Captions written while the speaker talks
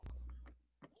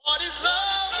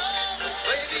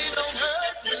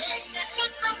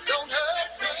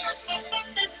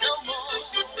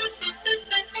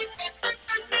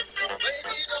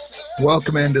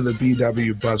Welcome into the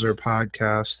BW Buzzer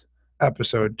Podcast,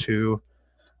 Episode 2.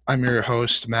 I'm your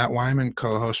host, Matt Weimann,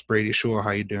 co-host Brady Chuhel. How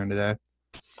you doing today?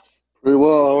 Pretty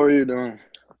well. How are you doing?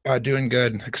 Doing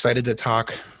good. Excited to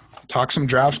talk some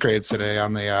draft grades today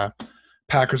on the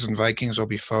Packers and Vikings. We'll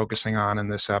be focusing on in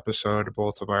this episode,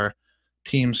 both of our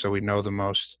teams, so we know the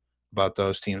most about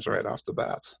those teams right off the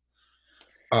bat.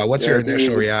 What's your I think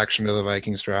initial reaction to the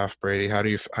Vikings draft, Brady? How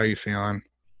are you feeling?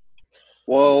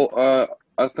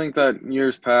 I think that in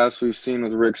years past we've seen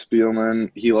with Rick Spielman,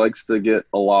 he likes to get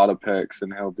a lot of picks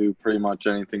and he'll do pretty much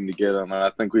anything to get them. And I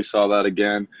think we saw that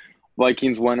again.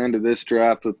 Vikings went into this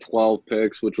draft with 12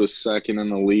 picks, which was second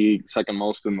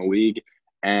most in the league.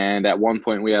 And at one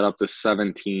point we had up to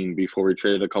 17 before we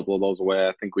traded a couple of those away.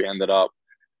 I think we ended up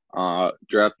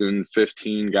drafting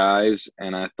 15 guys.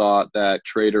 And I thought that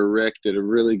Trader Rick did a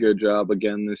really good job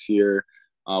again this year.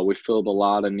 We filled a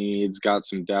lot of needs, got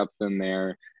some depth in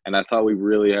there, and I thought we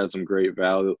really had some great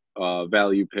value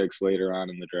picks later on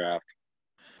in the draft.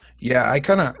 Yeah, I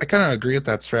kind of agree with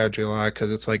that strategy a lot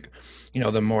because it's like,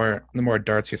 the more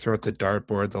darts you throw at the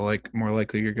dartboard, the more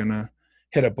likely you're gonna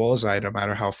hit a bullseye no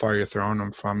matter how far you're throwing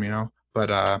them from.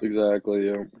 But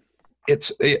Exactly. Yeah.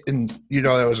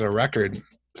 It was a record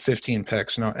 15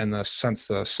 picks. No, and since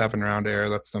the 7-round era,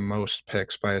 that's the most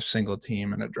picks by a single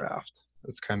team in a draft.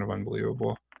 It's kind of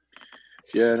unbelievable.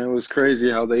 Yeah, and it was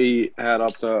crazy how they had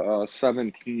up to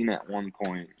 17 at one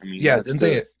point. I mean, yeah,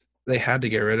 didn't they had to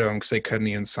get rid of them because they couldn't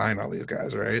even sign all these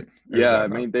guys, right? Yeah, I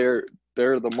mean they're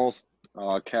the most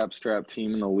cap strap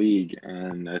team in the league,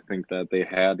 and I think that they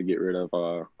had to get rid of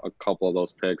a couple of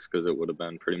those picks because it would have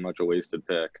been pretty much a wasted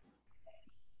pick.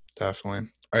 Definitely.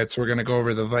 All right, so we're going to go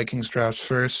over the Vikings draft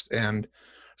first, and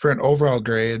for an overall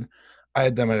grade, I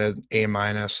had them at an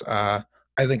A-.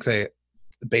 I think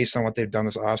based on what they've done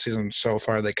this offseason so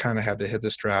far, they kind of had to hit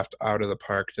this draft out of the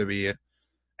park to be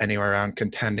anywhere around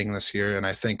contending this year, and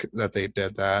I think that they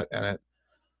did that, and it,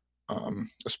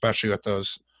 especially with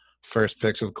those first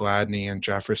picks with Gladney and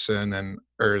Jefferson and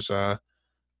Urza,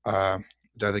 I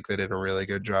think they did a really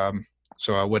good job.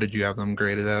 So what did you have them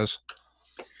graded as?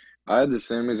 I had the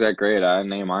same exact grade. I had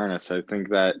an A-. I think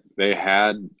that they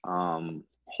had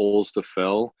holes to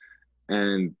fill,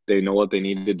 and they know what they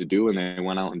needed to do, and they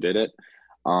went out and did it.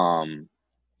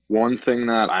 One thing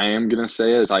that I am going to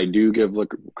say is I do give a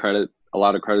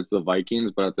lot of credit to the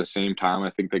Vikings, but at the same time, I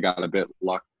think they got a bit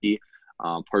lucky.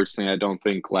 Personally, I don't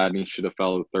think Gladney should have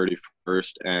fell to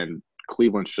 31st, and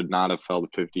Cleveland should not have fell to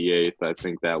 58th. I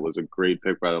think that was a great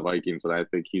pick by the Vikings, and I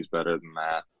think he's better than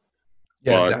that.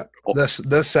 Yeah,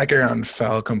 this second round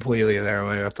fell completely their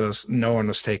way with those. No one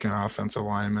was taking offensive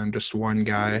linemen. Just one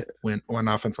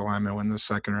offensive lineman win the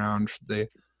second round.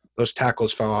 Those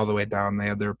tackles fell all the way down. They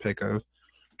had their pick of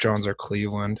Jones or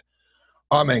Cleveland.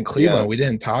 Oh man, Cleveland. Yeah. We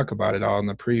didn't talk about it all in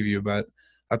the preview, but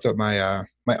that's what my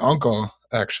uncle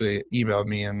actually emailed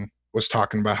me and was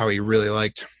talking about how he really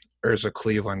liked Urza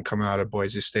Cleveland coming out of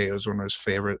Boise State. It was one of his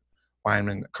favorite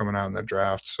linemen coming out in the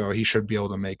draft, so he should be able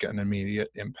to make an immediate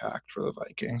impact for the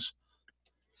Vikings.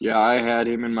 Yeah, I had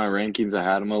him in my rankings. I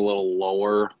had him a little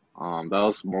lower. That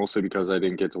was mostly because I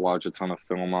didn't get to watch a ton of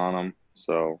film on him,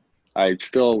 so I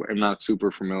still am not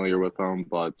super familiar with him,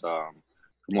 but from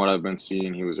what I've been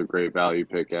seeing, he was a great value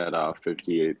pick at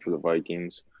 58 for the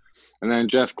Vikings. And then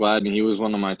Jeff Gladney, he was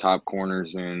one of my top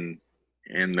corners in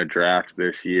the draft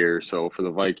this year. So for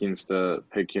the Vikings to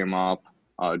pick him up,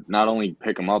 not only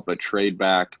pick him up, but trade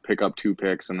back, pick up 2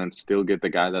 picks, and then still get the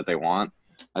guy that they want,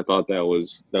 I thought that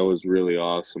was really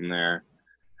awesome there.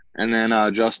 And then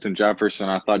Justin Jefferson,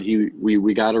 I thought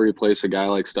we got to replace a guy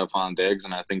like Stephon Diggs,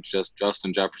 and I think just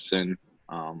Justin Jefferson.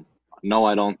 No,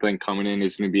 I don't think coming in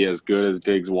is going to be as good as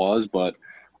Diggs was, but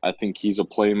I think he's a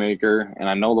playmaker, and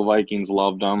I know the Vikings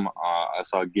loved him. I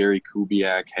saw Gary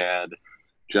Kubiak had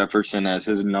Jefferson as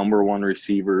his number 1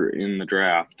 receiver in the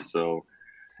draft. So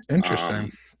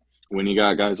interesting. When you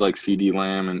got guys like CeeDee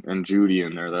Lamb and Judy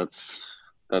in there, that's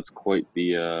quite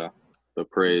the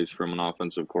praise from an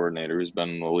offensive coordinator who's been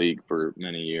in the league for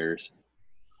many years.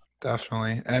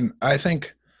 Definitely, and I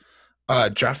think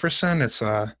Jefferson, it's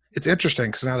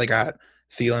interesting because now they got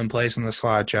Thielen plays in the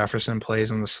slot, Jefferson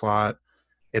plays in the slot.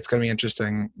 It's going to be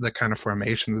interesting the kind of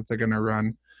formation that they're going to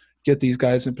run, get these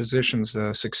guys in positions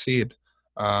to succeed.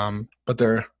 But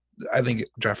I think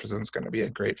Jefferson's going to be a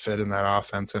great fit in that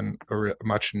offense and a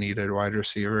much needed wide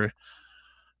receiver.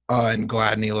 And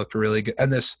Gladney looked really good.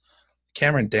 And this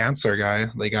Cameron Dantzler guy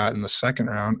they got in the second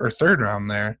round or third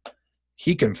round there,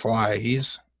 he can fly.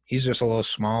 He's just a little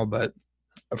small, but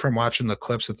from watching the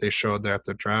clips that they showed there at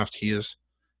the draft, he is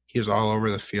all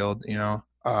over the field.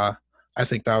 I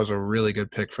think that was a really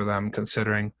good pick for them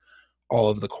considering all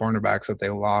of the cornerbacks that they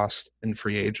lost in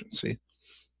free agency.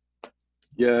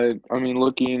 Yeah, I mean,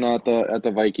 looking at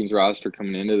the Vikings roster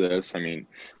coming into this, I mean,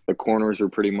 the corners are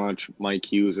pretty much Mike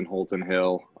Hughes and Holton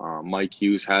Hill. Mike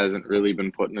Hughes hasn't really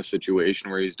been put in a situation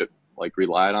where he's like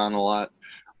relied on a lot.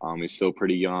 He's still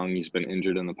pretty young. He's been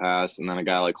injured in the past, and then a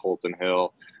guy like Holton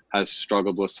Hill has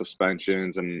struggled with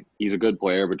suspensions, and he's a good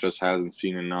player, but just hasn't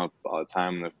seen enough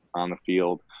time on the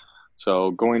field.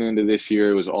 So going into this year,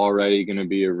 it was already going to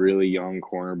be a really young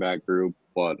cornerback group,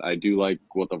 but I do like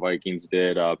what the Vikings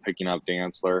did, picking up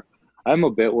Dantzler. I'm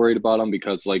a bit worried about him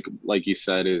because, like you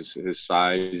said, his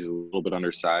size is a little bit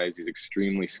undersized. He's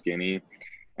extremely skinny,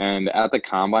 and at the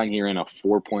combine, he ran a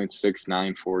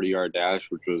 4.69 40-yard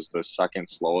dash, which was the second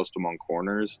slowest among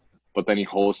corners. But then he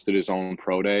hosted his own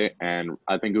pro day, and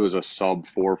I think it was a sub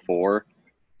 4.4.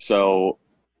 So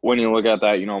when you look at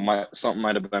that, something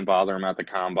might have been bothering him at the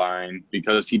combine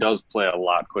because he does play a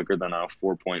lot quicker than a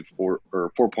 4.4 or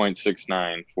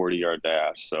 4.69 40-yard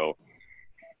dash. So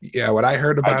Yeah, what I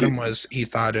heard I about do. him was he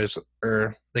thought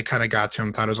or they kind of got to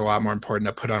him, thought it was a lot more important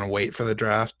to put on weight for the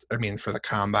draft. I mean, for the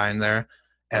combine there.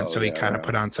 And Oh so he yeah, kind of yeah,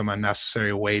 put on some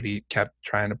unnecessary weight. He kept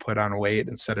trying to put on weight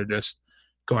instead of just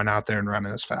going out there and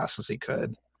running as fast as he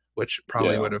could, which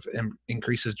probably yeah. would have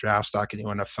increased his draft stock and he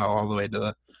wouldn't have fell all the way to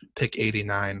the pick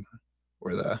 89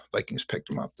 where the Vikings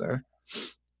picked him up there.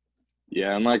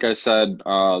 Yeah, and like I said,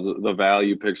 the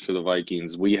value picks for the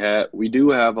Vikings, we do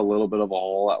have a little bit of a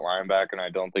hole at linebacker, and I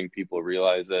don't think people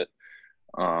realize it.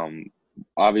 Um,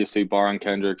 Obviously, Barr and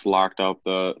Kendricks locked up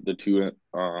the two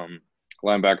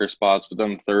linebacker spots, but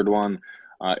then the third one,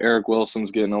 Eric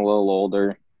Wilson's getting a little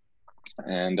older,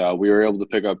 and we were able to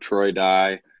pick up Troy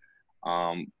Dye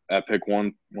at pick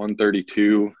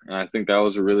 132, and I think that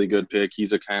was a really good pick.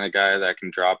 He's a kind of guy that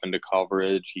can drop into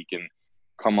coverage. He can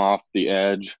come off the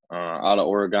edge. Out of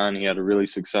Oregon, he had a really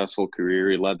successful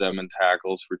career. He led them in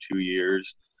tackles for 2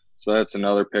 years. So that's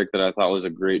another pick that I thought was a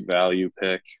great value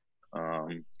pick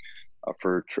um,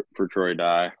 for Troy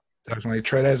Dye. Definitely.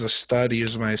 Trey as a stud. He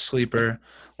was my sleeper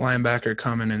linebacker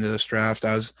coming into this draft.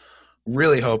 I was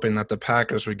really hoping that the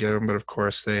Packers would get him, but of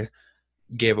course they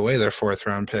gave away their fourth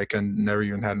round pick and never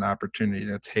even had an opportunity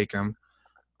to take him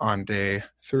on day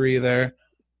 3 there.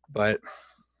 But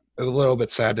a little bit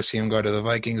sad to see him go to the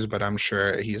Vikings, but I'm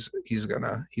sure he's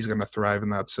gonna thrive in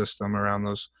that system around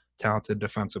those talented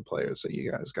defensive players that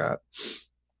you guys got.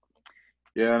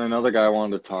 Yeah, and another guy I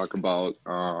wanted to talk about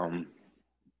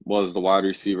was the wide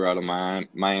receiver out of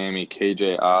Miami,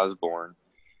 KJ Osborne.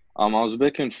 I was a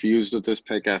bit confused with this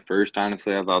pick at first.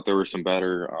 Honestly, I thought there were some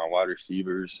better wide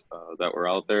receivers that were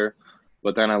out there.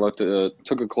 But then I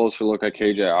took a closer look at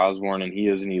KJ Osborne, and he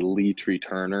is an elite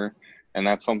returner. And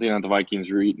that's something that the Vikings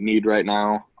need right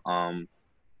now.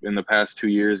 In the past 2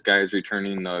 years, guys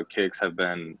returning the kicks have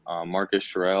been Marcus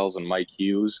Sherels and Mike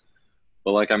Hughes.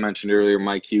 But like I mentioned earlier,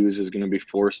 Mike Hughes is going to be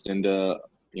forced into,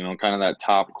 kind of that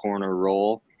top corner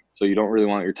role. So you don't really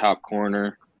want your top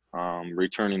corner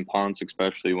returning punts,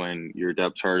 especially when your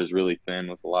depth chart is really thin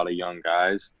with a lot of young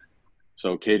guys.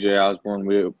 So KJ Osborne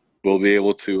will be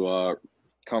able to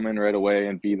come in right away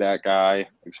and be that guy,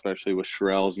 especially with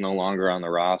Sherels no longer on the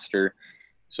roster.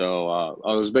 So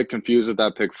I was a bit confused at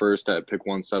that pick first at pick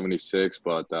 176,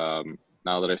 but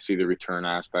now that I see the return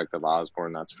aspect of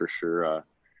Osborne, that's for sure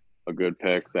a good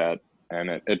pick and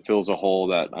it fills a hole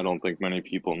that I don't think many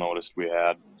people noticed we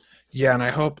had. Yeah, and I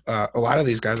hope a lot of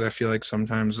these guys, I feel like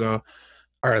sometimes though,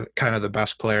 are kind of the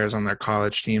best players on their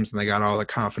college teams, and they got all the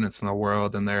confidence in the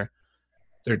world, and they're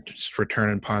just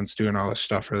returning punts, doing all this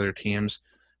stuff for their teams.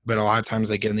 But a lot of times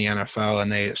they get in the NFL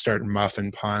and they start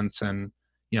muffing punts, and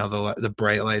the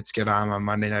bright lights get on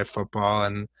Monday Night Football,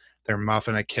 and they're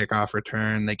muffing a kickoff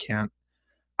return. They can't.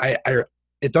 I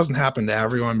it doesn't happen to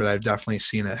everyone, but I've definitely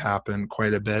seen it happen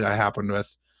quite a bit. It happened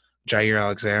with Jair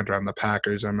Alexander on the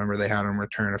Packers. I remember they had him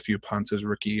return a few punts his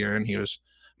rookie year, and he was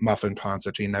muffing punts,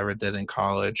 which he never did in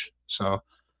college. So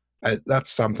that's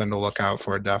something to look out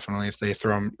for, definitely, if they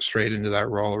throw him straight into that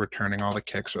role, returning all the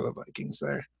kicks for the Vikings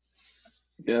there.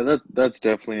 Yeah, that's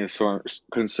definitely a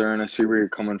concern. I see where you're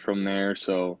coming from there.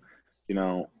 So,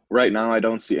 right now I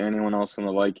don't see anyone else on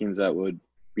the Vikings that would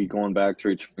be going back to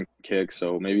return kicks.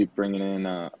 So maybe bringing in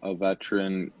a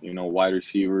veteran, wide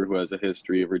receiver who has a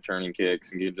history of returning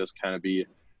kicks and can just kind of be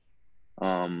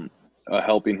um, a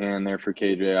helping hand there for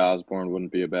KJ Osborne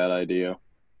wouldn't be a bad idea.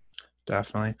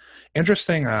 Definitely.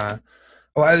 Interesting. A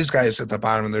lot of these guys at the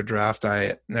bottom of their draft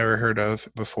I never heard of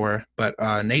before, but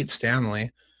Nate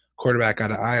Stanley, quarterback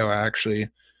out of Iowa, actually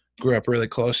grew up really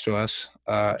close to us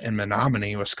in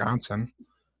Menominee, Wisconsin.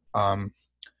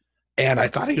 And I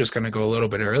thought he was going to go a little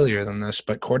bit earlier than this,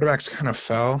 but quarterbacks kind of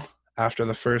fell after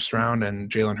the first round and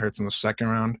Jalen Hurts in the second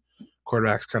round,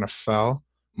 quarterbacks kind of fell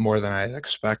more than I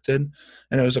expected.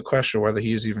 And it was a question of whether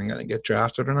he's even going to get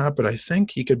drafted or not. But I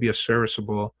think he could be a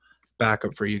serviceable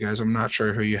backup for you guys. I'm not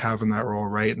sure who you have in that role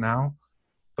right now,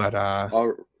 but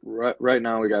Right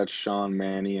now we got Sean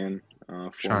Mannion,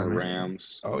 former Sean Mannion.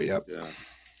 Rams. Oh, yep. Yeah,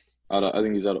 I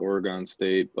think he's out of Oregon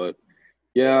State. But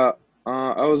yeah,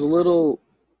 I was a little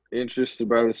interested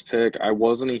by this pick. I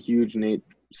wasn't a huge Nate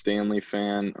Stanley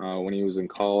fan when he was in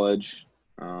college.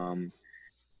 Um,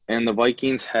 and the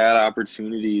Vikings had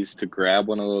opportunities to grab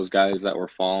one of those guys that were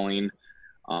falling.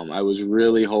 I was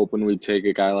really hoping we'd take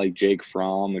a guy like Jake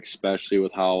Fromm, especially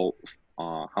with how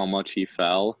much he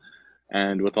fell,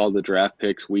 and with all the draft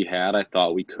picks we had, I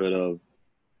thought we could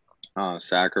have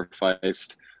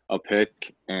sacrificed a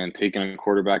pick and taken a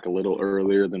quarterback a little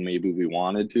earlier than maybe we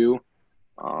wanted to.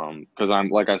 Because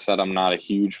like I said, I'm not a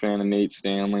huge fan of Nate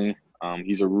Stanley.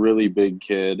 He's a really big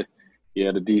kid. He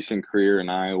had a decent career in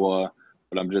Iowa,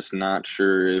 but I'm just not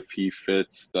sure if he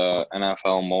fits the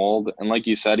NFL mold. And like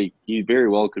you said, he very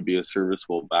well could be a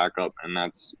serviceable backup, and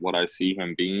that's what I see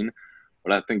him being.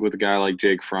 But I think with a guy like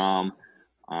Jake Fromm,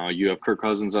 you have Kirk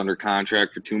Cousins under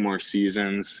contract for 2 more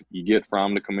seasons. You get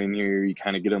Fromm to come in here. You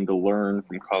kind of get him to learn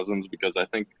from Cousins, because I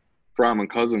think Fromm and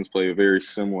Cousins play a very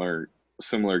similar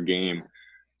game.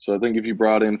 So I think if you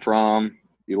brought in Fromm,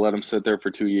 you let him sit there for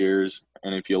 2 years,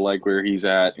 and if you like where he's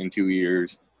at in 2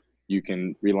 years, you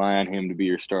can rely on him to be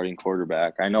your starting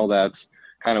quarterback. I know that's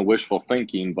kind of wishful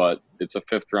thinking, but it's a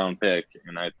 5th-round pick,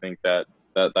 and I think that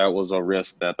was a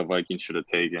risk that the Vikings should have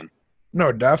taken.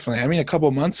 No, definitely. I mean, a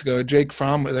couple months ago, Jake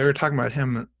Fromm, they were talking about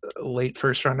him late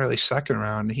first round, early second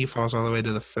round, and he falls all the way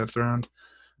to the 5th round.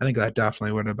 I think that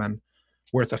definitely would have been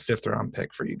worth a 5th-round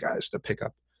pick for you guys to pick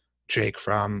up Jake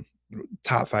Fromm,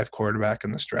 top 5 quarterback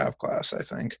in this draft class, I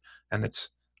think. And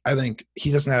I think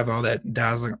he doesn't have all that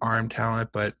dazzling arm talent,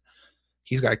 but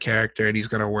he's got character and he's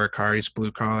going to work hard. He's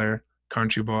blue collar,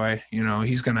 country boy.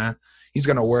 He's going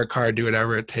to work hard, do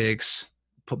whatever it takes,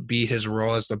 be his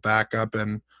role as the backup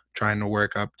and trying to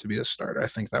work up to be a starter. I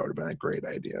think that would have been a great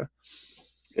idea.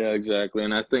 Yeah, exactly.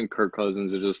 And I think Kirk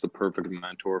Cousins is just the perfect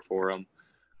mentor for him.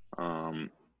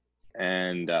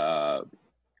 And I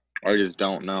just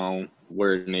don't know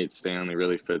where Nate Stanley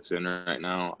really fits in right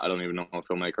now. I don't even know if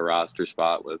he'll make a roster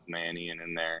spot with Mannion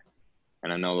in there.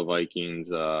 And I know the Vikings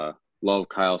love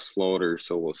Kyle Sloter,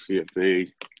 so we'll see if they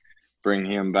bring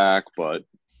him back. But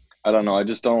I don't know. I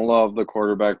just don't love the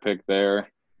quarterback pick there.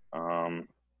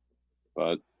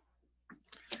 But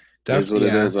it is what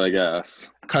it is, I guess.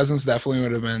 Cousins definitely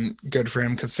would have been good for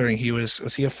him, considering he was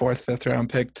he a 4th, 5th-round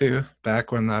pick too,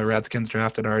 back when the Redskins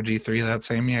drafted RG3 that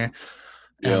same year.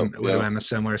 And it would have been a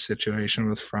similar situation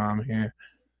with Fromm here.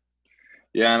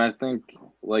 Yeah, and I think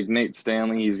like Nate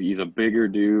Stanley, he's a bigger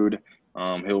dude.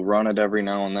 He'll run it every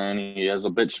now and then. He has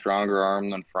a bit stronger arm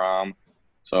than Fromm.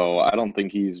 So I don't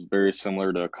think he's very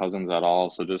similar to Cousins at all.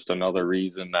 So just another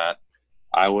reason that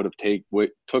I would have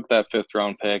took that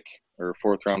 5th-round pick or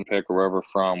 4th-round pick or wherever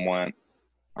Fromm went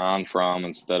on Fromm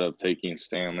instead of taking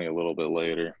Stanley a little bit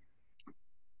later.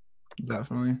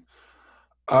 Definitely.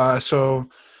 So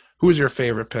who's your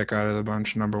favorite pick out of the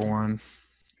bunch, number 1?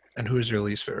 And who's your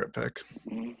least favorite pick?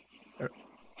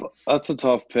 That's a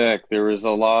tough pick. There was a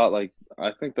lot,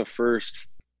 I think the first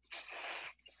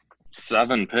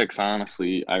 7 picks,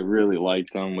 honestly, I really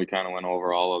liked them. We kind of went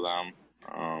over all of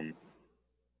them.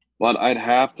 But I'd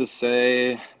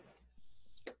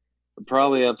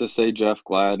probably have to say Jeff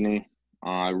Gladney.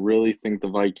 I really think the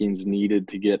Vikings needed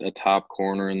to get a top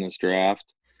corner in this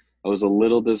draft. I was a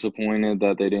little disappointed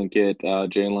that they didn't get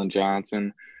Jalen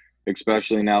Johnson,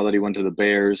 especially now that he went to the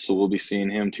Bears, so we'll be seeing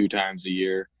him 2 times a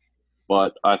year.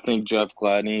 But I think Jeff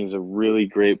Gladney is a really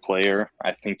great player.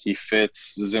 I think he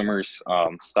fits Zimmer's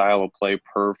style of play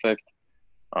perfect.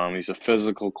 He's a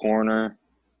physical corner.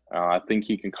 I think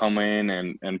he can come in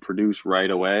and produce right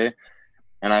away.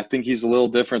 And I think he's a little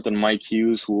different than Mike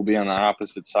Hughes, who will be on the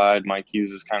opposite side. Mike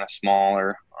Hughes is kind of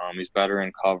smaller. He's better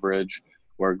in coverage,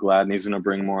 where Gladney's going to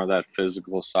bring more of that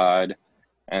physical side.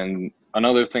 And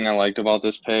another thing I liked about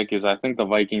this pick is I think the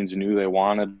Vikings knew they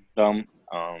wanted him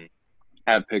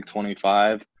at pick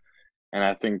 25. And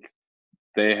I think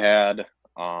they had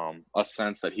a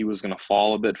sense that he was going to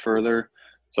fall a bit further.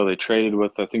 So they traded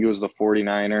with, I think it was the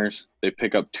 49ers. They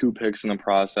pick up 2 picks in the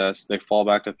process. They fall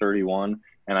back to 31.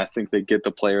 And I think they get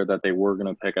the player that they were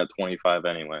going to pick at 25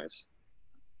 anyways.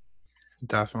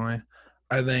 Definitely.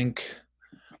 I think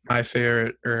my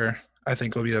favorite, or I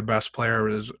think will be the best player,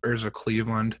 is Urza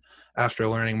Cleveland. After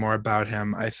learning more about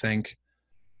him, I think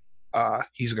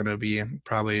he's going to be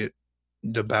probably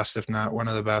the best, if not one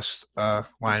of the best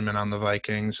linemen on the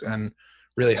Vikings, and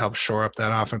really help shore up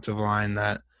that offensive line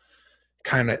that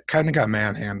kind of got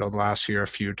manhandled last year a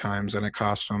few times, and it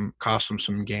cost him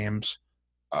some games.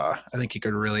 I think he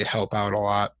could really help out a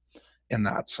lot in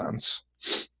that sense.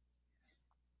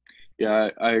 Yeah,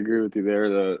 I agree with you there.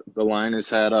 The line has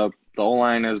had up. The O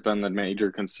line has been the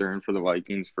major concern for the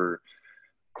Vikings for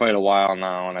quite a while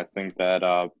now, and I think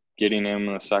that getting him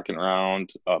in the second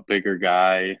round, a bigger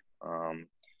guy,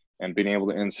 and being able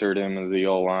to insert him into the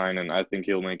O line, and I think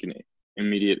he'll make an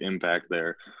immediate impact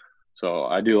there. So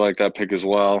I do like that pick as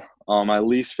well. My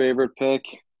least favorite pick,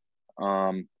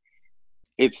 um,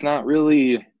 it's not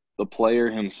really the player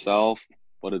himself,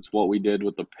 but it's what we did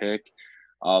with the pick.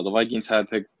 The Vikings had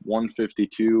picked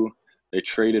 152. They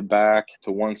traded back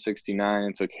to 169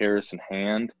 and took Harrison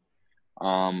Hand.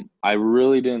 I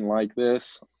really didn't like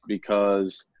this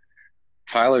because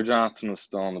Tyler Johnson was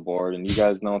still on the board, and you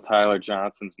guys know Tyler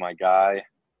Johnson's my guy.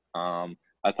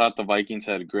 I thought the Vikings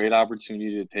had a great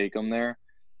opportunity to take him there,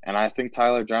 and I think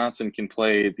Tyler Johnson can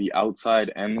play the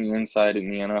outside and the inside in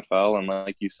the NFL. And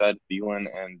like you said, Thielen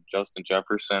and Justin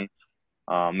Jefferson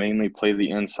mainly play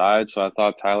the inside. So I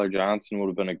thought Tyler Johnson would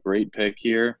have been a great pick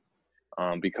here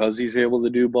because he's able to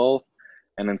do both.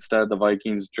 And instead, the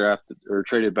Vikings drafted or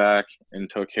traded back and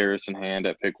took Harrison Hand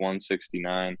at pick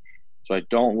 169. So I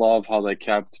don't love how they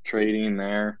kept trading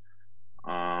there.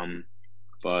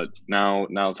 But now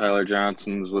Tyler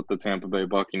Johnson's with the Tampa Bay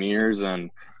Buccaneers,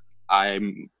 and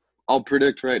I'll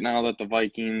predict right now that the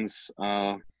Vikings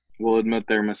will admit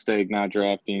their mistake not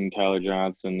drafting Tyler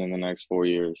Johnson in the next 4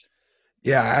 years.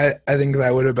 Yeah, I think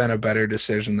that would have been a better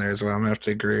decision there as well. I'm gonna have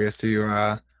to agree with you.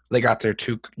 They got their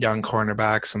two young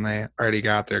cornerbacks, and they already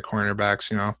got their cornerbacks,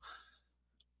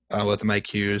 with Mike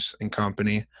Hughes and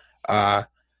company. Uh,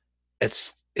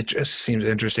 it just seems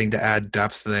interesting to add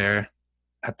depth there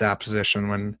at that position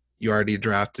when you already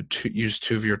used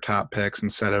two of your top picks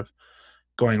instead of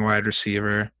going wide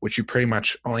receiver, which you pretty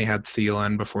much only had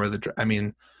Thielen before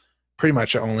pretty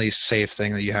much the only safe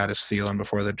thing that you had is Thielen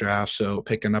before the draft. So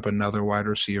picking up another wide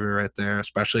receiver right there,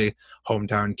 especially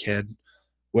hometown kid,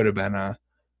 would have been a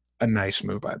nice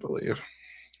move, I believe.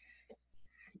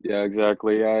 Yeah,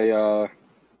 exactly. I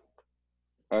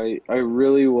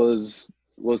really was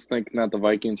thinking that the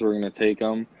Vikings were going to take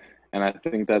him, and I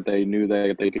think that they knew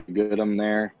that they could get him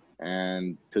there.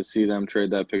 And to see them trade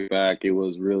that pick back, it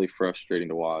was really frustrating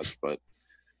to watch. But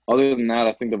other than that,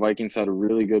 I think the Vikings had a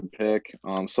really good pick.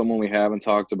 Someone we haven't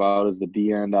talked about is the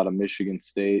D end out of Michigan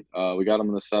State. We got him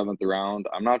in the 7th round.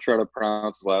 I'm not sure how to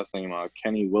pronounce his last name.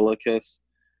 Kenny Willekes.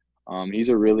 He's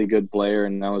a really good player,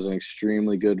 and that was an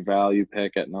extremely good value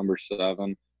pick at number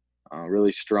 7.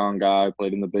 Really strong guy,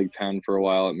 played in the Big Ten for a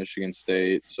while at Michigan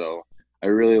State. So I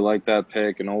really like that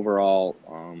pick. And overall,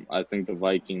 I think the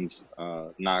Vikings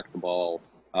knocked the ball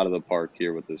out of the park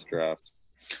here with this draft.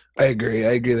 I agree.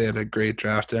 They had a great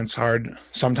draft, and it's hard.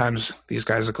 Sometimes these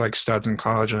guys look like studs in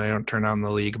college and they don't turn out in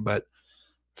the league. But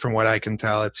from what I can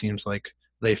tell, it seems like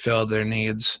they filled their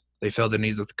needs. They filled their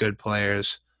needs with good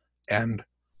players, and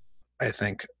I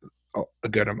think a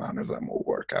good amount of them will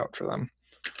work out for them.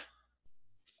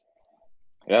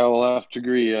 Yeah, we'll have to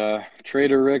agree.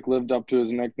 Trader Rick lived up to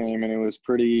his nickname, and it was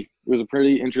a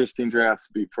pretty interesting draft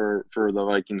for the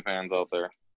Viking fans out there.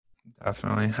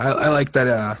 Definitely. I like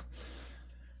that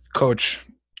coach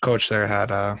there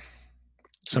had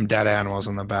some dead animals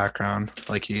in the background,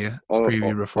 like he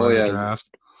previewed before the Yeah,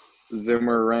 draft.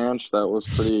 Zimmer Ranch. That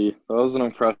was an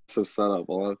impressive setup.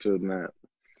 I'll have to admit.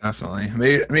 Definitely.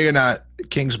 Maybe not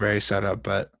Kingsbury setup,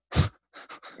 but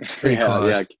pretty Yeah.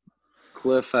 close.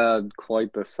 Cliff had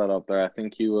quite the setup there. I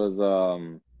think he was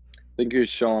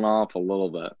showing off a little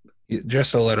bit.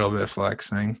 Just a little bit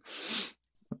flexing.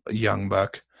 Young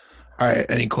buck. All right.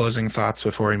 Any closing thoughts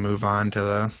before we move on to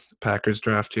the Packers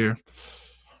draft here?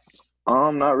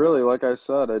 Not really. Like I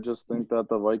said, I just think that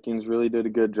the Vikings really did a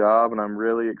good job, and I'm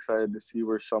really excited to see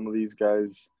where some of these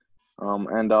guys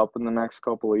end up in the next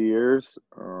couple of years.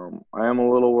 I am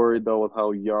a little worried though with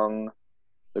how young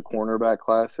the cornerback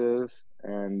class is,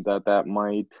 and that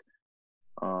might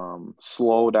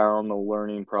slow down the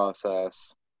learning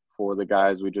process for the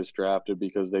guys we just drafted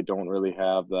because they don't really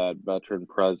have that veteran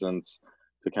presence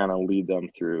to kind of lead them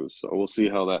through. So we'll see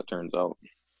how that turns out.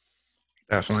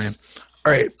 Definitely.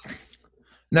 All right.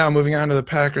 Now moving on to the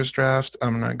Packers draft,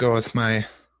 I'm gonna go with my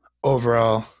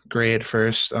overall grade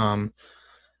first. I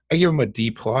give them a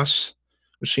D plus,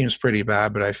 which seems pretty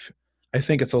bad, but I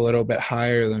think it's a little bit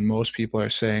higher than most people are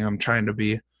saying. I'm trying to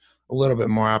be a little bit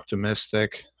more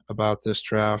optimistic about this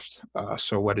draft.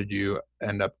 So what did you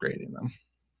end up grading them?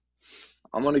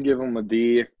 I'm going to give them a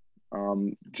D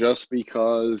just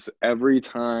because every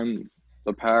time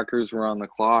the Packers were on the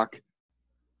clock,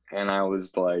 and I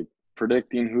was like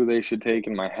predicting who they should take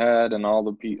in my head, and all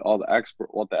the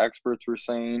what the experts were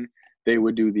saying, they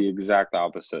would do the exact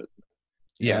opposite. And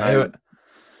Yeah,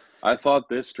 I thought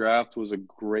this draft was a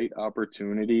great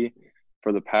opportunity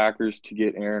for the Packers to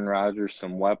get Aaron Rodgers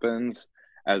some weapons,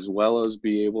 as well as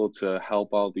be able to help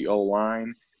out the O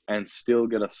line and still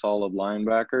get a solid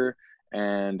linebacker.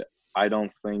 And I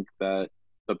don't think that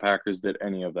the Packers did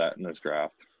any of that in this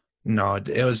draft. no,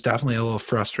 it was definitely a little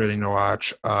frustrating to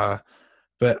watch.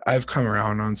 But I've come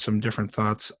around on some different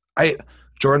thoughts.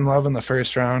 Jordan Love in the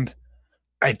first round.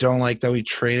 I don't like that we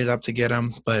traded up to get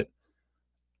him, but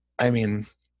I mean,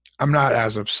 I'm not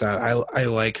as upset. I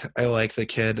like the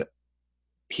kid.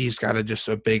 He's got just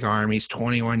a big arm. He's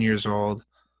 21 years old.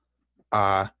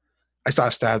 Uh, I saw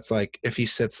stats like if he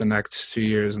sits the next 2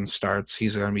 years and starts,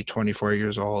 he's going to be 24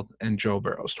 years old, and Joe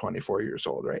Burrow's 24 years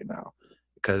old right now.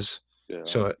 Because Yeah.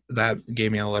 so that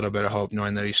gave me a little bit of hope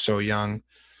knowing that he's so young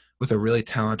with a really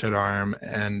talented arm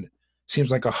and seems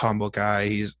like a humble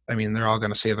guy. I mean, they're all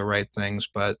going to say the right things,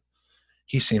 but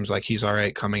he seems like he's all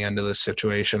right coming into this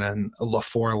situation. And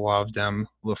LaFleur loved him.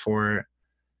 LaFleur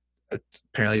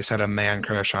apparently just had a man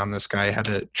crush on this guy, had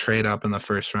to trade up in the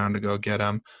first round to go get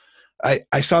him.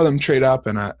 I saw them trade up,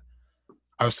 and I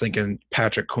was thinking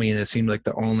Patrick Queen. It seemed like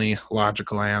the only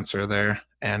logical answer there,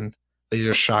 and they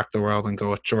just shocked the world and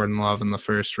go with Jordan Love in the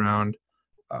first round.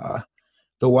 Uh,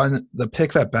 the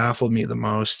pick that baffled me the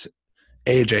most,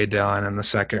 AJ Dillon in the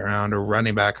second round, a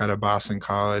running back out of Boston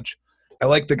College. I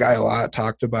like the guy a lot.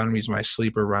 Talked about him. He's my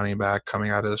sleeper running back coming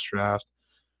out of this draft.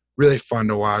 Really fun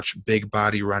to watch. Big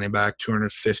body running back,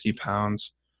 250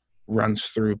 pounds, runs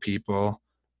through people.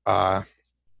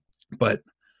 But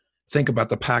think about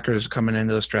the Packers coming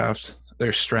into this draft.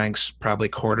 Their strengths probably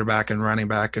quarterback and running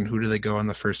back, and who do they go in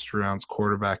the first 2 rounds?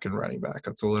 Quarterback and running back.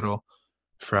 That's a little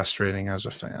frustrating as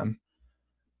a fan.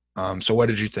 So what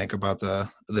did you think about the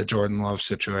Jordan Love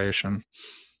situation?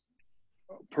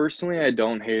 Personally, I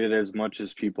don't hate it as much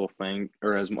as people think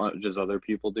or as much as other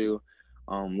people do.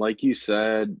 Like you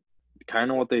said,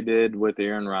 kind of what they did with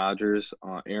Aaron Rodgers.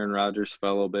 Aaron Rodgers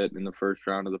fell a bit in the first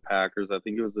round of the Packers. I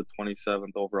think it was the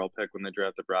 27th overall pick when they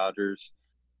drafted Rodgers.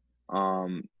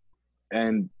 Um,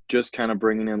 and just kind of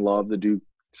bringing in Love to do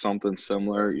something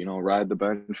similar, ride the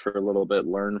bench for a little bit,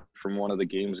 learn from one of the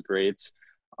game's greats.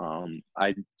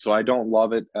 I don't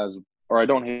love it or I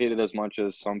don't hate it as much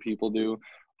as some people do,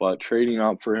 but trading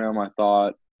up for him, I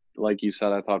thought, like you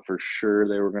said, I thought for sure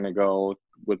they were going to go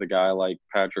with a guy like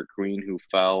Patrick Queen who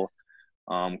fell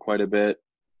quite a bit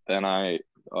than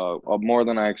more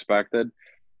than I expected.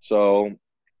 So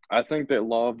I think that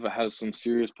Love has some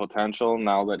serious potential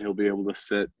now that he'll be able to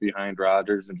sit behind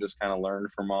Rodgers and just kind of learn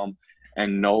from him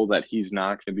and know that he's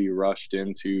not going to be rushed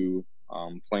into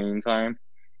playing time.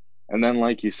 And then,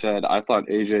 like you said, I thought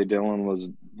AJ Dillon was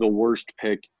the worst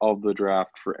pick of the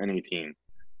draft for any team.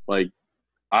 Like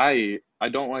I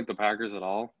don't like the Packers at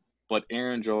all, but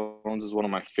Aaron Jones is one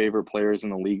of my favorite players in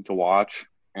the league to watch.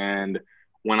 And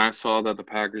when I saw that the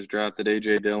Packers drafted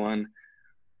AJ Dillon,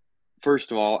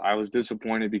 first of all, I was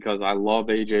disappointed because I love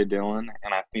AJ Dillon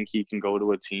and I think he can go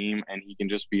to a team and he can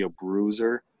just be a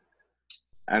bruiser.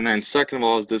 And then second of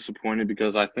all, I was disappointed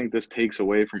because I think this takes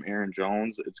away from Aaron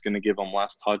Jones. It's going to give him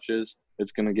less touches.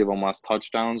 It's going to give him less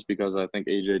touchdowns because I think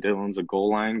AJ Dillon's a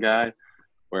goal line guy,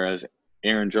 whereas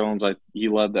Aaron Jones, he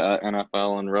led the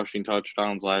NFL in rushing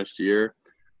touchdowns last year.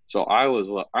 So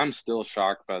I'm still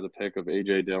shocked by the pick of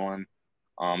AJ Dillon,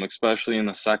 especially in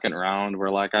the second round, where,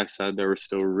 like I said, there were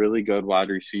still really good wide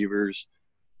receivers,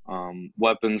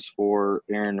 weapons for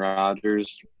Aaron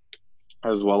Rodgers,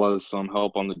 as well as some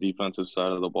help on the defensive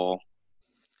side of the ball.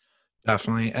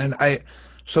 Definitely.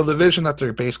 So the vision that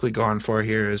they're basically going for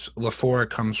here is LaFleur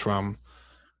comes from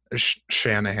a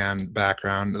Shanahan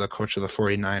background, the coach of the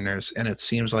 49ers, and it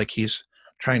seems like he's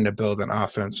trying to build an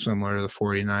offense similar to the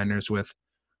 49ers with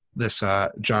this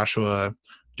Joshua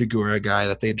Degura guy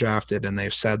that they drafted, and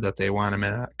they've said that they want him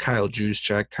in a Kyle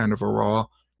Juszczyk kind of a role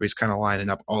where he's kind of lining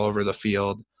up all over the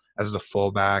field as the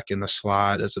fullback in the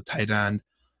slot, as a tight end.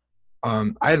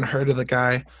 I hadn't heard of the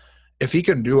guy. If he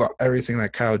can do everything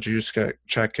that Kyle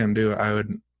Juszczyk can do, I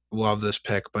would love this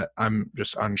pick, but I'm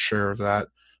just unsure of that.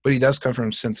 But he does come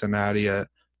from Cincinnati, a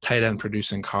tight end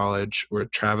producing college where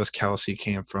Travis Kelce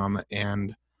came from,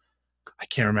 and I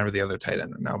can't remember the other tight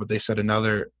end now, but they said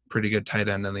another pretty good tight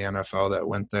end in the NFL that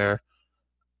went there.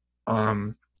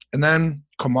 And then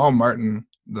Kamal Martin,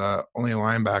 the only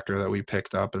linebacker that we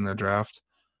picked up in the draft,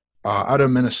 out of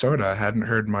Minnesota. I hadn't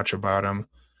heard much about him,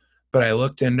 but I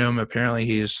looked into him. Apparently,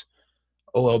 he's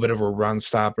a little bit of a run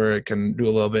stopper. It can do a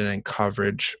little bit in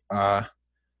coverage. I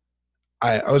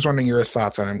was wondering your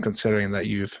thoughts on him, considering that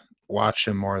you've watched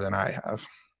him more than I have.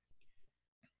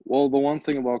 Well, the one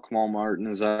thing about Kamal Martin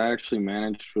is I actually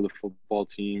managed for the football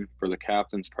team for the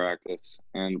captain's practice.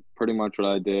 And pretty much what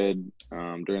I did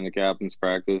during the captain's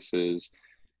practice is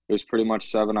it was pretty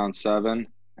much 7-on-7.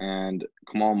 And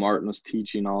Kamal Martin was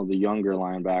teaching all the younger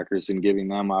linebackers and giving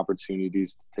them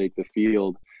opportunities to take the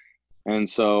field. And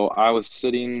so I was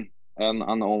sitting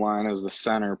on the O line as the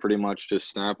center, pretty much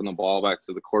just snapping the ball back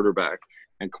to the quarterback.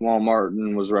 And Kamal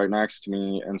Martin was right next to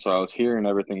me. And so I was hearing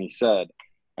everything he said.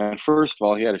 And first of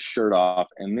all, he had his shirt off.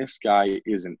 And this guy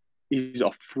he's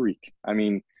a freak. I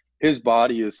mean, his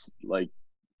body is like,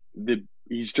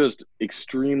 he's just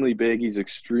extremely big. He's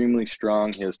extremely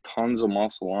strong. He has tons of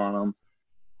muscle on him.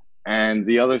 And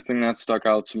the other thing that stuck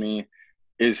out to me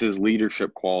is his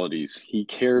leadership qualities. He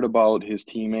cared about his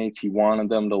teammates. He wanted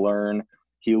them to learn.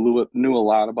 He knew a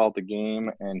lot about the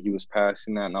game, and he was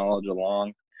passing that knowledge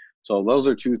along. So those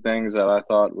are two things that I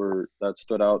thought that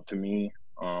stood out to me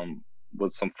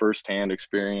with some firsthand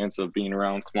experience of being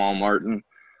around Kamal Martin.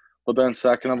 But then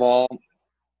second of all,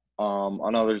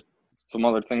 some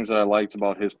other things that I liked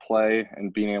about his play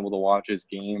and being able to watch his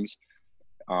games.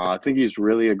 I think he's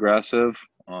really aggressive.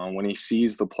 When he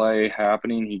sees the play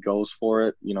happening, he goes for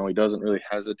it. You know, he doesn't really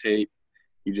hesitate.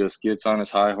 He just gets on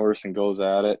his high horse and goes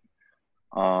at it.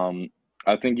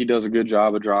 I think he does a good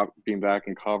job of being back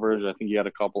in coverage. I think he had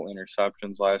a couple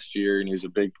interceptions last year, and he was a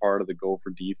big part of the Gopher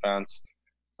defense.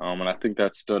 And I think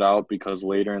that stood out because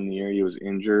later in the year he was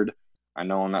injured. I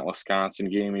know in that Wisconsin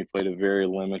game he played a very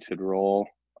limited role.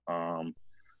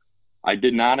 I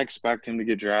did not expect him to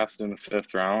get drafted in the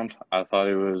 5th round. I thought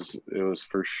it was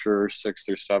for sure 6th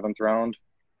or 7th round.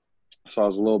 So I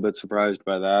was a little bit surprised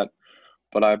by that.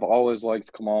 But I've always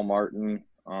liked Kamal Martin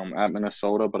at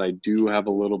Minnesota, but I do have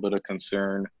a little bit of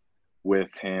concern with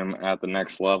him at the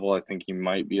next level. I think he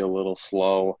might be a little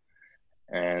slow.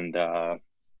 And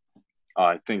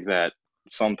I think that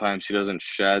sometimes he doesn't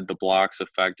shed the blocks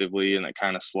effectively, and it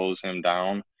kind of slows him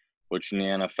down, which in the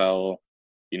NFL –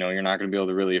 you know, you're not going to be able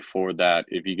to really afford that.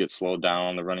 If you get slowed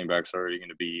down, the running back's already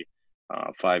going to be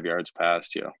 5 yards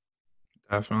past you.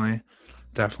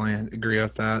 Definitely agree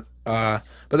with that. But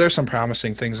there's some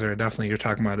promising things there. Definitely, you're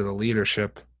talking about the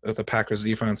leadership of the Packers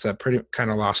defense that pretty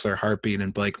kind of lost their heartbeat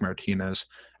in Blake Martinez.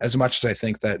 As much as I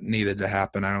think that needed to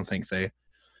happen, I don't think they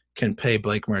can pay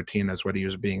Blake Martinez what he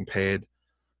was being paid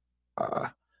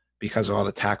because of all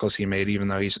the tackles he made, even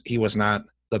though he was not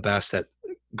the best at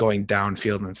going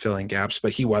downfield and filling gaps,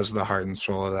 but he was the heart and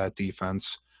soul of that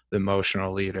defense, the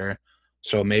emotional leader.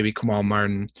 So maybe Kamal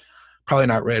Martin, probably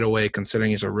not right away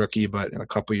considering he's a rookie, but in a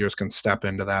couple of years can step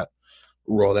into that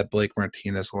role that Blake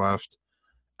Martinez left.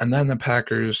 And then the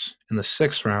Packers in the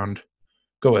 6th round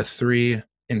go with 3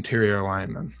 interior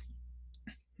linemen.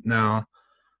 Now,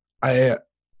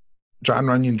 John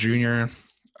Runyon Jr.,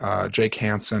 Jake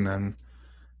Hansen, and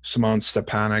Simone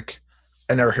Stepanek.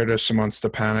 I never heard of Simone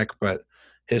Stepanek, but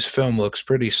his film looks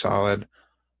pretty solid.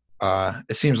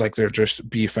 It seems like they're just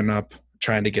beefing up,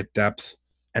 trying to get depth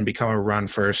and become a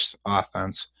run-first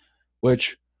offense,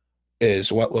 which is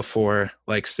what LaFleur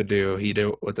likes to do. He did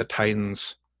it with the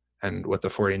Titans and with the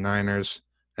 49ers,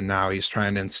 and now he's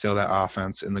trying to instill that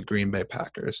offense in the Green Bay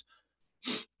Packers.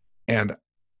 And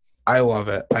I love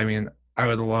it. I mean, I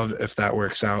would love if that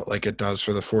works out like it does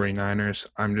for the 49ers.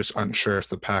 I'm just unsure if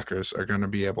the Packers are going to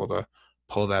be able to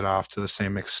pull that off to the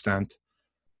same extent.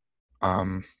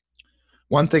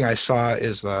 One thing I saw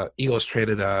is the Eagles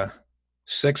traded a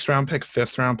 6th-round pick,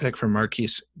 5th-round pick for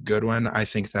Marquise Goodwin. I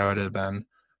think that would have been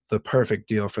the perfect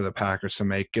deal for the Packers to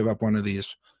make. Give up one of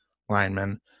these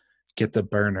linemen, get the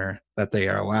burner that they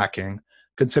are lacking.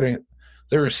 Considering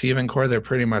their receiving core, they're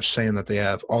pretty much saying that they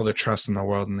have all the trust in the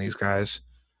world in these guys.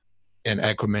 And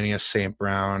Equanimeous St.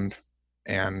 Brown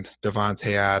and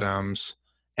Devontae Adams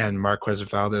and Marquez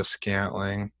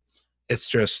Valdez-Scantling. It's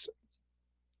just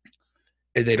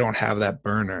they don't have that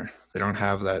burner. They don't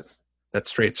have that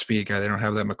straight speed guy. They don't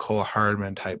have that McCole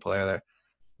Hardman type player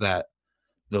that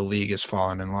the league has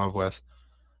fallen in love with.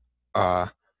 And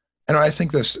I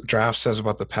think this draft says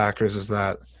about the Packers is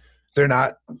that they're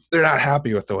not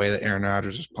happy with the way that Aaron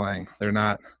Rodgers is playing. They're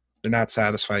not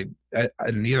satisfied.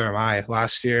 Neither am I.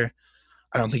 Last year,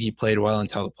 I don't think he played well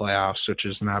until the playoffs, which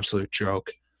is an absolute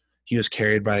joke. He was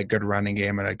carried by a good running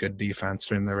game and a good defense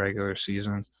during the regular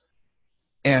season.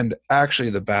 And actually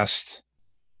the best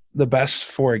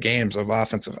 4 games of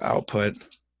offensive output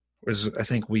was, I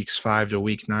think, weeks 5 to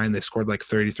week 9. They scored like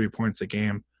 33 points a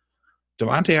game.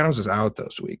 Devontae Adams was out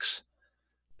those weeks.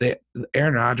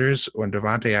 Aaron Rodgers, when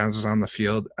Devontae Adams was on the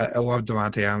field, I love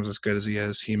Devontae Adams as good as he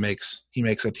is. He makes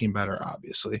a team better,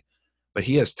 obviously. But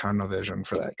he has tunnel vision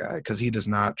for that guy because he does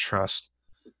not trust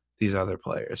these other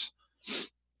players.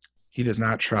 he does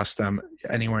not trust them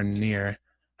anywhere near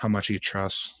how much he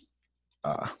trusts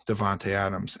Devontae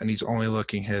Adams, and he's only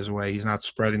looking his way. He's not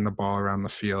spreading the ball around the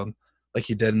field like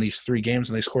he did in these 3 games,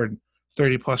 and they scored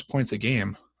 30-plus points a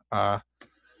game.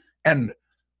 And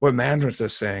what management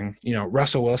is saying,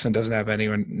 Russell Wilson doesn't have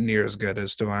anyone near as good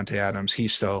as Devontae Adams.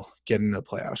 He's still getting the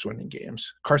playoffs winning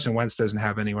games. Carson Wentz doesn't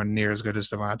have anyone near as good as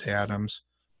Devontae Adams.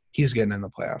 He's getting in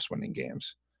the playoffs winning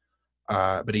games.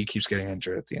 But he keeps getting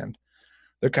injured at the end.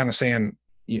 They're kind of saying,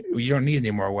 you don't need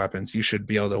any more weapons. You should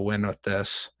be able to win with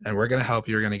this. And we're going to help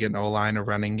you. You're going to get an O-line, a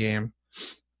running game.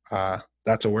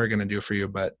 That's what we're going to do for you.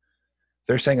 But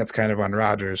they're saying it's kind of on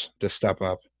Rodgers to step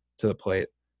up to the plate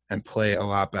and play a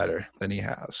lot better than he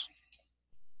has.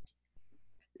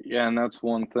 Yeah, and that's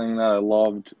one thing that I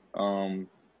loved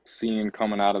seeing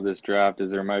coming out of this draft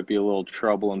is there might be a little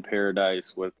trouble in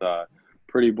paradise with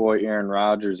pretty boy Aaron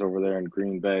Rodgers over there in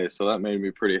Green Bay. So that made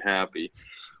me pretty happy.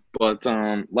 But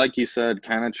like you said,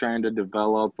 kind of trying to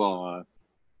develop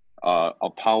a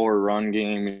power run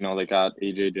game. They got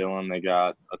A.J. Dillon, they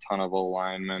got a ton of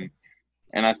linemen.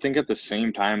 And I think at the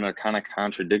same time, they're kind of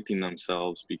contradicting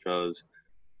themselves because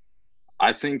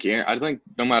I think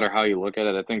no matter how you look at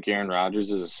it, I think Aaron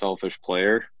Rodgers is a selfish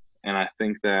player. And I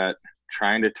think that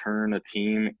trying to turn a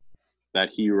team that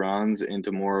he runs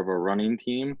into more of a running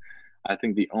team, I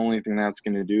think the only thing that's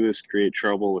going to do is create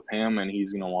trouble with him, and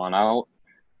he's going to want out.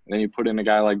 And then you put in a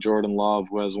guy like Jordan Love,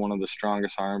 who has one of the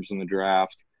strongest arms in the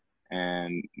draft,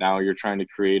 and now you're trying to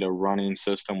create a running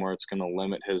system where it's going to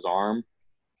limit his arm.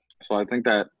 So I think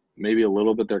that maybe a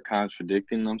little bit they're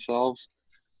contradicting themselves.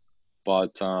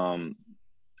 But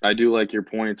I do like your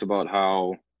points about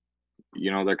how,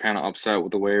 they're kind of upset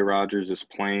with the way Rodgers is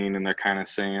playing, and they're kind of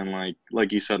saying,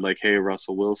 like you said, like, hey,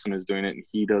 Russell Wilson is doing it, and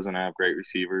he doesn't have great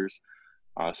receivers.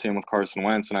 Same with Carson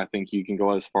Wentz, and I think you can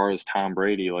go as far as Tom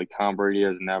Brady. Like, Tom Brady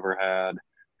has never had,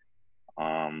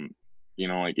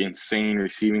 like insane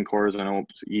receiving cores. I know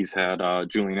he's had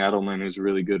Julian Edelman, who's a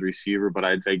really good receiver, but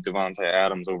I'd take Devontae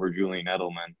Adams over Julian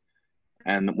Edelman.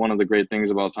 And one of the great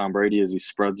things about Tom Brady is he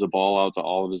spreads the ball out to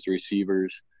all of his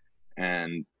receivers.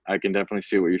 And I can definitely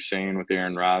see what you're saying with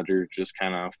Aaron Rodgers, just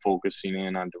kind of focusing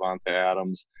in on Devontae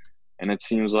Adams. And it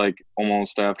seems like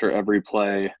almost after every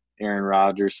play, Aaron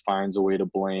Rodgers finds a way to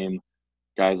blame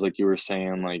guys like you were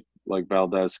saying, like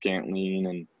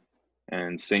Valdez-Scantling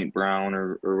and St. Brown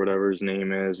or whatever his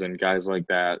name is, and guys like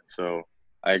that. So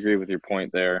I agree with your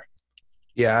point there.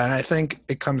 Yeah, and I think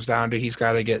it comes down to he's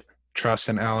got to get trust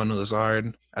in Allen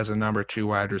Lazard as a number 2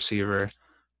 wide receiver.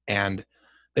 And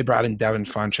they brought in Devin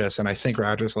Funchess, and I think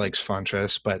Rodgers likes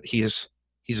Funchess, but he's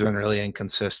been really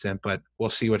inconsistent, but we'll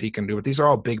see what he can do. But these are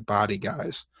all big body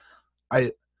guys.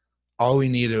 All we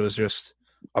needed was just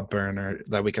a burner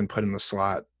that we can put in the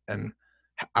slot and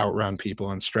outrun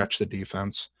people and stretch the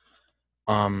defense.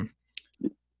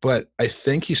 But I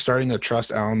think he's starting to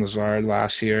trust Allen Lazard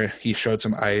last year. He showed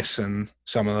some ice in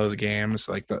some of those games,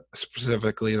 like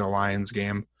specifically the Lions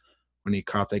game when he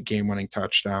caught that game-winning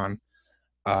touchdown.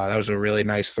 That was a really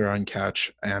nice throw and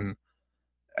catch, and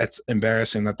it's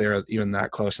embarrassing that they're even that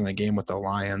close in the game with the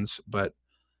Lions, but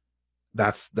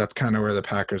that's kind of where the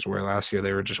Packers were last year.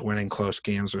 They were just winning close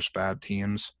games versus bad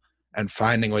teams and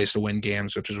finding ways to win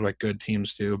games, which is what good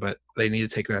teams do, but they need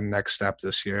to take that next step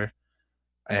this year.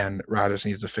 And Rodgers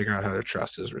needs to figure out how to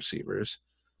trust his receivers.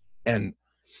 And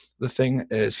the thing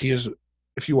is,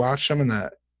 if you watch him in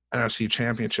the NFC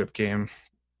Championship game,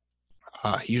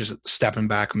 he was stepping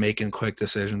back, making quick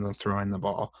decisions and throwing the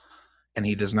ball. And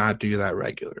he does not do that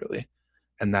regularly.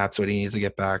 And that's what he needs to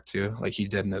get back to, like he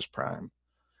did in his prime.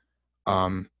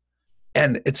 And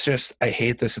it's just, I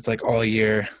hate this. It's like all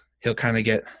year he'll kind of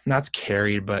get, not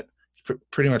carried, but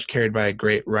pretty much carried by a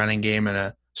great running game and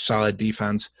a solid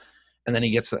defense. And then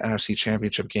he gets to the NFC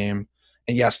Championship game.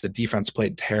 And yes, the defense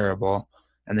played terrible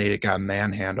and they got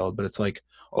manhandled. But it's like,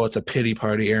 oh, it's a pity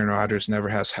party. Aaron Rodgers never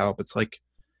has help. It's like,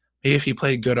 maybe if he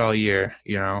played good all year,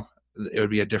 it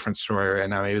would be a different story right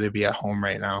now. Maybe they'd be at home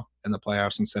right now in the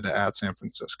playoffs instead of at San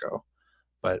Francisco.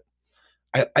 But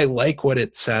I like what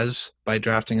it says by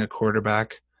drafting a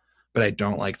quarterback, but I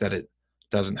don't like that it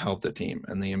doesn't help the team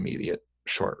in the immediate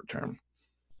short term.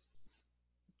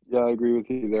 Yeah, I agree with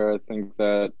you there. I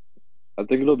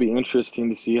think it'll be interesting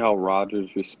to see how Rodgers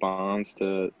responds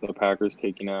to the Packers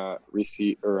taking a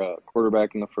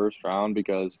quarterback in the first round,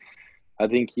 because I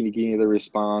think he can either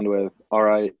respond with, all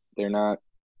right, they're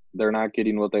not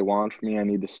getting what they want from me. I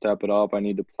need to step it up. I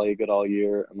need to play good all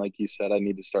year. And like you said, I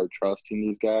need to start trusting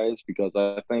these guys, because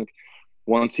I think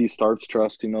once he starts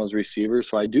trusting those receivers,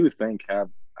 so I do think have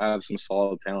some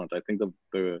solid talent. I think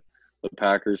the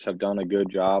Packers have done a good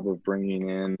job of bringing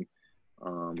in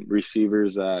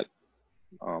receivers that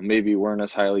maybe weren't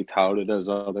as highly touted as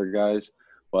other guys.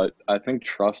 But I think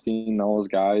trusting those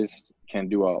guys can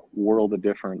do a world of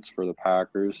difference for the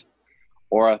Packers.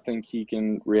 Or I think he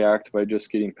can react by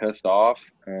just getting pissed off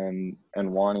and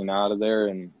wanting out of there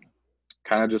and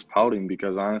kind of just pouting,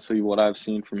 because honestly, what I've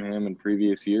seen from him in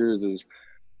previous years is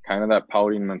kind of that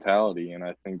pouting mentality. And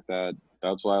I think that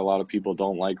that's why a lot of people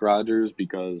don't like Rodgers,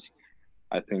 because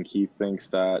I think he thinks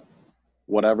that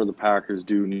whatever the Packers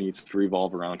do needs to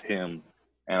revolve around him.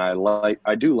 And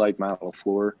I do like Matt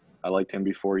LaFleur. I liked him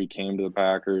before he came to the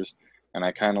Packers, and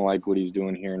I kind of like what he's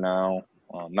doing here now.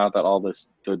 Not that all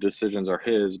the decisions are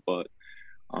his, but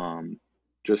um,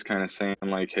 just kind of saying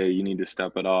like, hey, you need to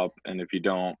step it up, and if you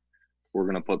don't, we're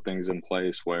gonna put things in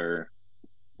place where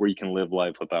you can live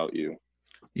life without you.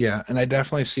 Yeah, and I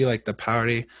definitely see like the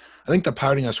pouty. I think the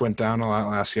poutiness went down a lot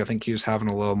last year. I think he was having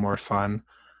a little more fun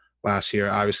last year,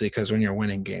 obviously, because when you're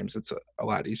winning games, it's a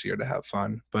lot easier to have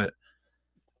fun. But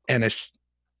and it's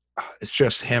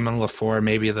just him and LaFleur.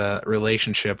 Maybe the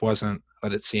relationship wasn't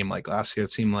what it seemed like last year.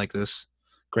 It seemed like this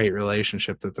great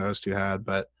relationship that those two had,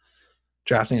 but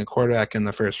drafting a quarterback in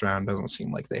the first round doesn't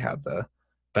seem like they had the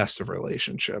best of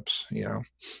relationships, you know?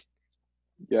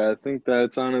 Yeah, I think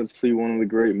that's honestly one of the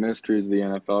great mysteries of the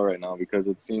NFL right now, because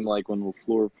it seemed like when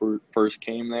LaFleur first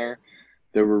came there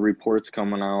were reports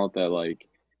coming out that like,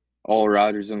 all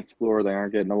Rodgers and LaFleur, they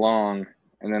aren't getting along.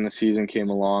 And then the season came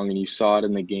along, and you saw it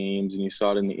in the games, and you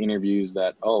saw it in the interviews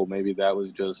that, oh, maybe that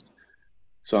was just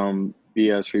some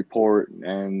BS report,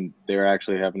 and they're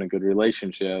actually having a good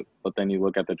relationship. But then you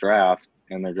look at the draft,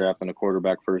 and they're drafting a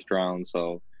quarterback first round.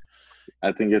 So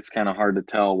I think it's kind of hard to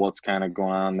tell what's kind of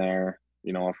going on there.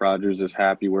 You know, if Rodgers is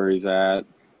happy where he's at,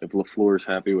 if LaFleur's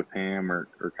happy with him, or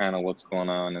kind of what's going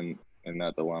on in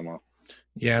that dilemma.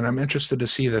 Yeah, and I'm interested to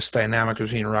see this dynamic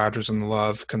between Rodgers and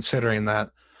Love, considering that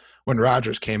when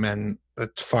Rodgers came in,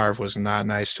 that Favre was not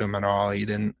nice to him at all. He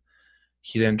didn't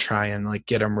try and like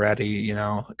get him ready, you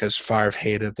know, because Favre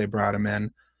hated they brought him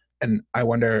in. And I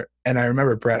wonder, and I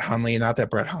remember Brett Hundley, not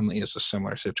that Brett Hundley is a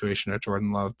similar situation to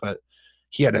Jordan Love, but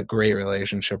he had a great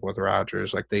relationship with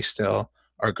Rodgers. Like they still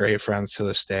are great friends to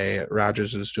this day.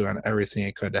 Rodgers is doing everything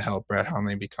he could to help Brett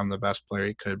Hundley become the best player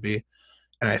he could be.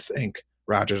 And I think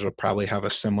Rodgers will probably have a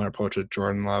similar approach with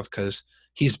Jordan Love because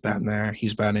he's been there,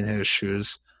 he's been in his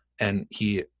shoes, and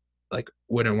he like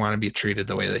wouldn't want to be treated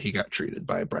the way that he got treated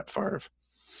by Brett Favre.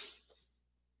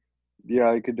 Yeah,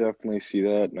 I could definitely see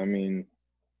that. I mean,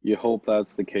 you hope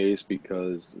that's the case,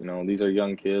 because, you know, these are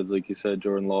young kids. Like you said,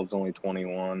 Jordan Love's only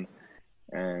 21,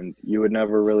 and you would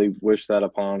never really wish that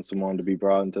upon someone, to be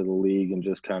brought into the league and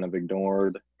just kind of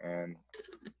ignored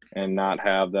and not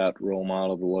have that role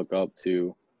model to look up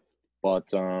to.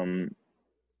 But I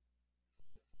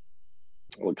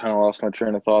kind of lost my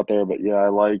train of thought there. But yeah,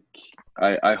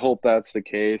 I hope that's the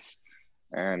case,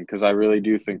 and because I really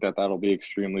do think that that'll be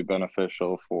extremely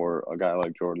beneficial for a guy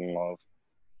like Jordan Love.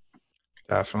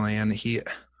 Definitely, and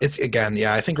it's again,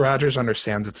 yeah. I think Rodgers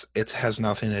understands it has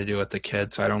nothing to do with the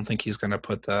kid, so I don't think he's going to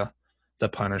put the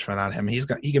punishment on him. He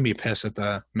can be pissed at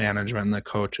the management and the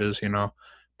coaches, you know,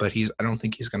 but I don't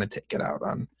think he's going to take it out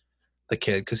on the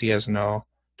kid because he has no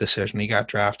decision. He got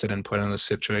drafted and put in this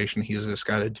situation. He's just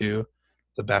got to do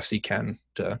the best he can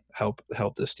to help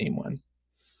this team win.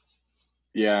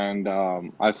 Yeah, and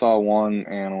I saw one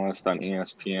analyst on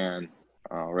ESPN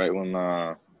right when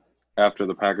after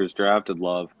the Packers drafted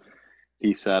Love,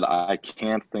 he said, "I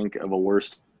can't think of a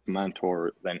worse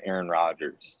mentor than Aaron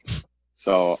Rodgers."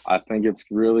 So I think it's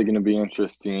really going to be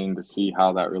interesting to see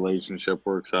how that relationship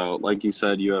works out. Like you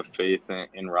said, you have faith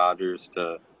in Rodgers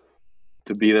to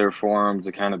be there for him,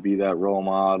 to kind of be that role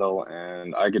model,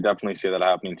 and I could definitely see that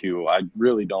happening too. I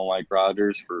really don't like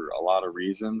Rodgers for a lot of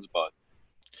reasons, but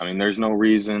I mean, there's no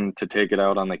reason to take it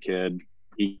out on the kid.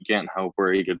 He can't help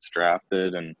where he gets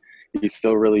drafted, and he's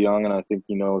still really young, and I think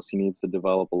he knows he needs to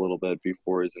develop a little bit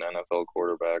before he's an NFL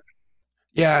quarterback.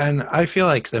 Yeah, and I feel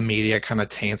like the media kind of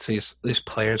taints these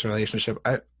players' relationship.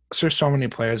 There's so many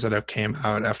players that have came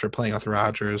out after playing with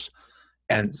Rodgers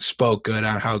and spoke good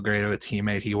on how great of a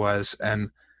teammate he was, and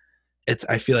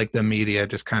I feel like the media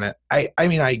just kind of I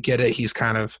mean I get it. He is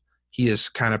kind of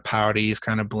pouty. He's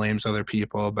kind of blames other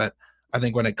people, but I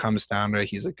think when it comes down to it,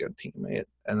 he's a good teammate,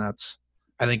 and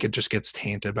I think it just gets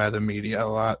tainted by the media a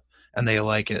lot, and they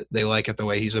like it. They like it the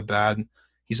way he's a bad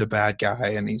guy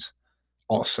and he's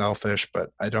all selfish,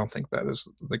 but I don't think that is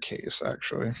the case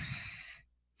actually.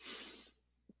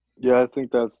 Yeah, I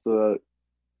think that's the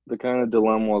kind of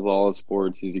dilemma with all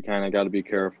sports, is you kind of got to be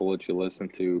careful what you listen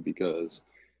to, because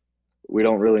we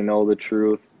don't really know the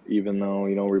truth, even though,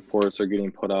 you know, reports are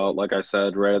getting put out. Like I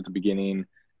said right at the beginning,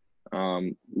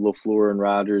 LaFleur and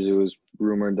Rodgers, it was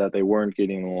rumored that they weren't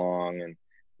getting along, and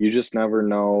you just never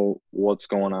know what's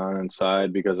going on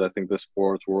inside because I think the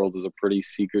sports world is a pretty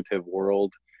secretive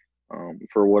world,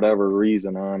 for whatever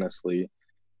reason, honestly.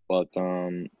 But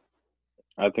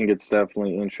I think it's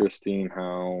definitely interesting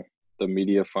how the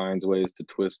media finds ways to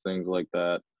twist things like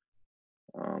that.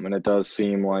 And it does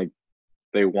seem like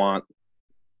they want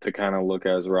to kind of look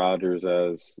as Rodgers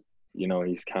as,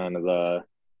 he's kind of the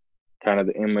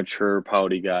immature,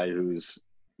 pouty guy who's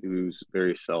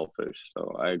very selfish.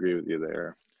 So I agree with you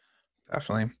there.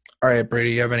 Definitely. All right,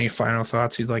 Brady, you have any final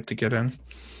thoughts you'd like to get in?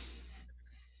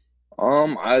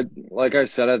 I like I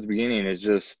said at the beginning, it's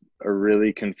just a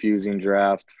really confusing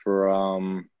draft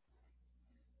from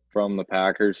the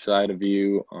Packers side of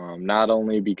view. Not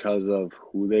only because of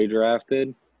who they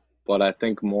drafted, but I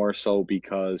think more so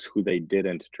because who they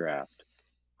didn't draft.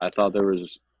 I thought there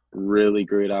was really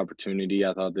great opportunity.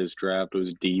 I thought this draft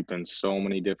was deep in so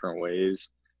many different ways,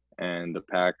 and the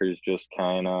Packers just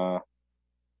kind of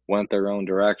went their own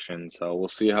direction. So we'll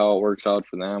see how it works out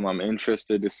for them. I'm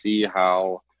interested to see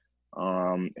how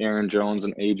Aaron Jones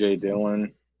and AJ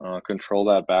Dillon control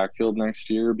that backfield next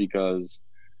year because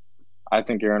I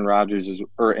think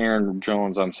Aaron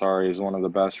Jones, I'm sorry, is one of the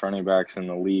best running backs in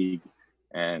the league,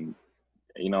 and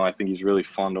I think he's really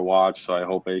fun to watch. So I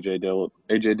hope AJ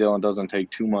Dillon doesn't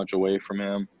take too much away from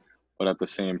him, but at the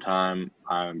same time,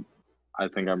 I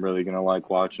think I'm really gonna like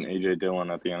watching AJ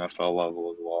Dillon at the NFL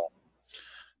level as well.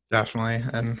 Definitely.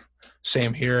 And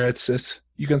same here. It's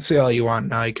you can say all you want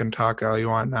now, you can talk all you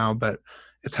want now, but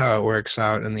it's how it works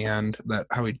out in the end that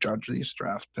how we judge these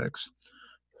draft picks.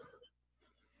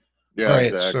 All Yeah,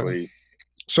 right, so exactly.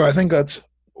 I think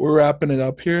we're wrapping it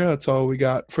up here. That's all we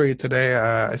got for you today.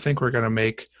 I think we're gonna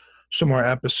make some more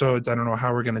episodes. I don't know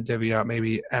how we're gonna divvy up.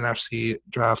 Maybe NFC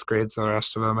draft grades the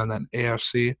rest of them, and then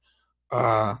AFC,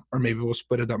 or maybe we'll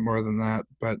split it up more than that.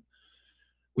 But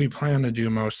we plan to do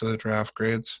most of the draft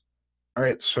grades. All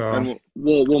right, so And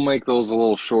we'll make those a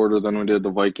little shorter than we did the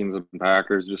Vikings and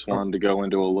Packers. Just oh, wanted to go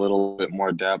into a little bit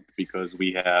more depth because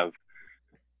we're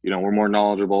more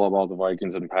knowledgeable about the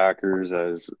Vikings and Packers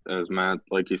as Matt,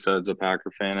 like you said, is a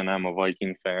Packer fan and I'm a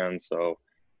Viking fan. So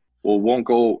won't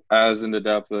go as into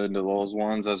depth into those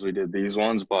ones as we did these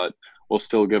ones, but we'll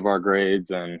still give our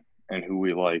grades and who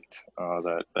we liked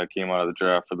that came out of the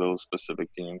draft for those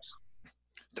specific teams.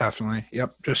 definitely.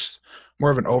 Yep. Just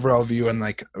more of an overall view and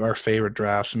like our favorite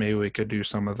drafts. Maybe we could do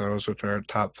some of those with our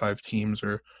top 5 teams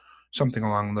or something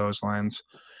along those lines.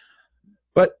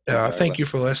 But Exactly. thank you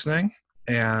for listening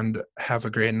and have a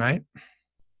great night.